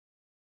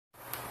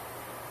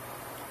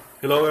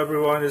Hello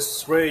everyone,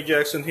 it's Ray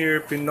Jackson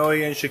here,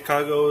 Pinoy in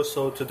Chicago.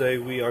 So today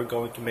we are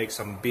going to make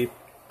some beef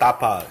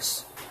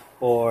tapas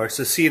or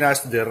Cecina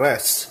De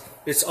Res.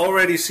 It's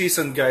already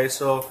seasoned guys,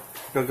 so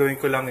gagawin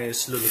ko lang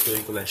is lulutuin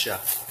ko lang siya.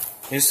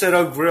 Instead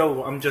of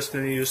grill, I'm just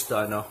gonna use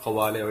the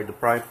kawali or the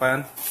frying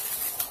pan.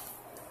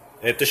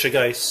 Ito siya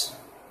guys.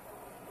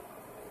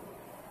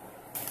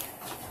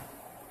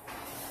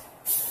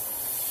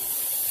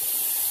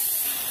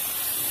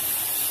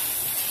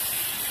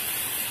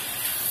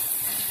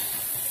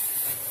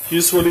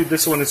 Usually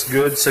this one is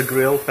good sa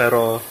grill,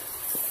 pero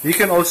you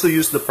can also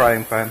use the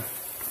frying pan.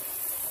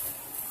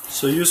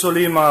 So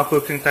usually mga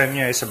cooking time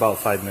niya is about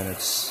 5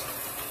 minutes.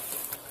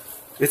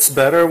 It's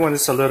better when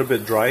it's a little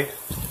bit dry.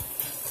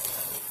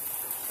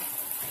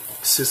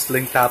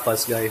 Sizzling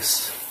tapas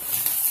guys.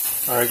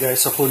 Alright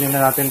guys, so kunin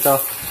na natin to.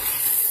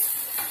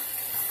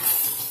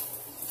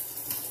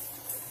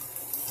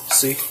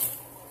 See?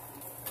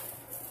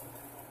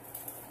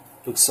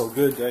 Looks so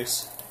good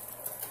guys.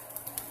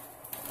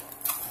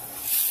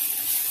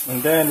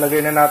 And then,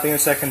 lagay na natin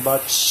yung second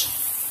batch.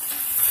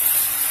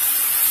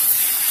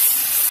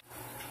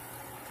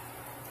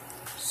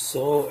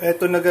 So,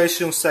 eto na guys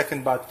yung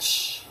second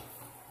batch.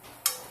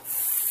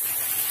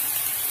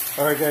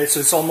 Alright guys,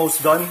 so it's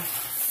almost done.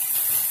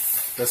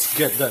 Let's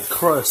get that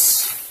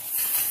crust.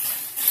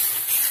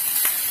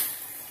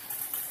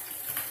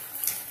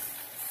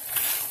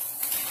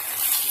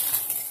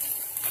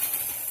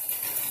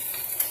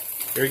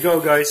 Here you go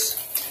guys.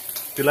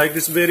 If you like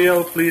this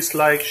video, please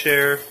like,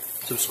 share,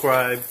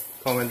 subscribe,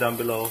 comment down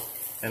below,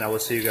 and I will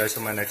see you guys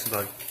on my next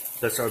vlog.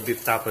 That's our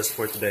beef tapas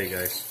for today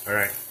guys.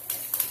 Alright.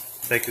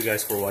 Thank you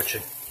guys for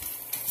watching.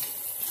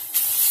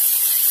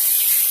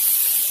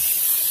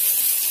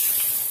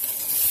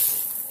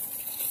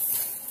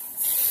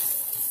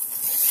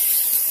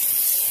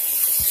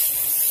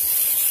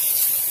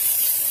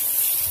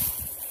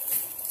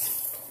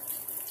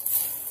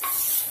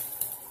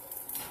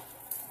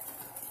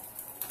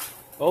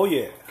 Oh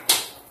yeah.